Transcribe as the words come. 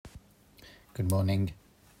Good morning.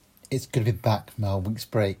 It's good to be back from our week's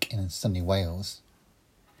break in sunny Wales.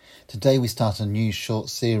 Today we start a new short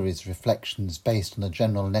series of reflections based on a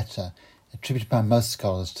general letter attributed by most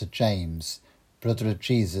scholars to James, brother of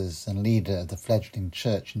Jesus and leader of the fledgling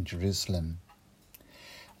church in Jerusalem.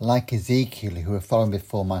 Like Ezekiel, who were following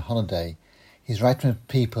before my holiday, he's writing of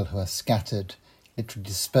people who are scattered, literally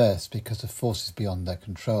dispersed because of forces beyond their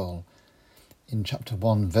control. In chapter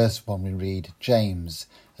 1, verse 1, we read, James,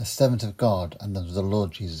 a servant of God and of the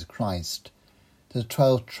Lord Jesus Christ, to the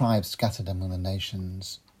 12 tribes scattered among the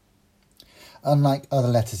nations. Unlike other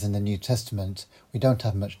letters in the New Testament, we don't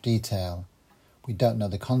have much detail. We don't know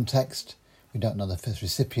the context, we don't know the first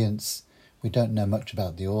recipients, we don't know much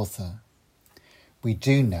about the author. We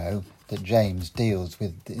do know that James deals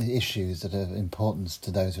with the issues that are of importance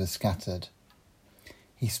to those who are scattered.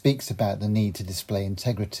 He speaks about the need to display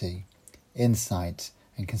integrity, insight,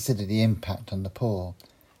 and consider the impact on the poor,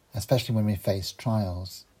 especially when we face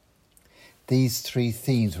trials. These three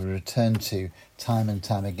themes will return to time and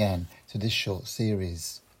time again through this short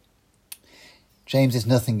series. James is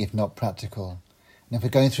nothing if not practical, and if we're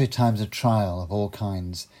going through times of trial of all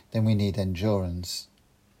kinds, then we need endurance.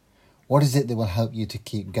 What is it that will help you to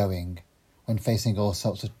keep going when facing all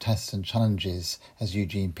sorts of tests and challenges, as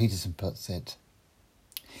Eugene Peterson puts it?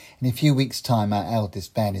 In a few weeks' time, our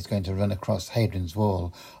eldest Ben is going to run across Hadrian's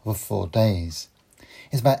Wall over 4 days.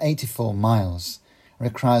 It's about 84 miles and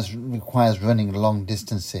requires running long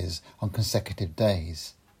distances on consecutive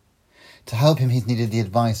days. To help him, he's needed the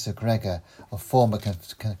advice of Gregor, a former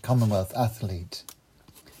Commonwealth athlete.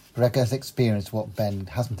 Gregor has experienced what Ben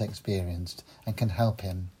hasn't experienced and can help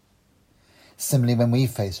him. Similarly, when we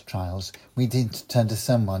face trials, we need to turn to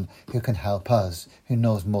someone who can help us, who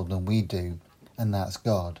knows more than we do, and that's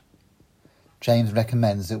God. James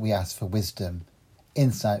recommends that we ask for wisdom,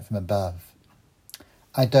 insight from above.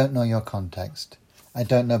 I don't know your context. I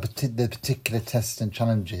don't know the particular tests and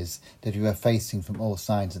challenges that you are facing from all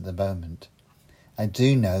sides at the moment. I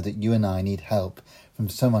do know that you and I need help from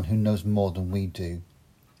someone who knows more than we do.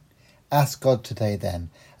 Ask God today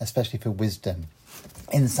then, especially for wisdom,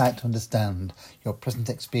 insight to understand your present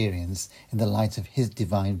experience in the light of his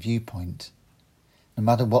divine viewpoint. No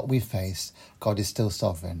matter what we face, God is still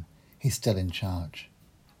sovereign. He's still in charge.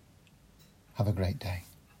 Have a great day.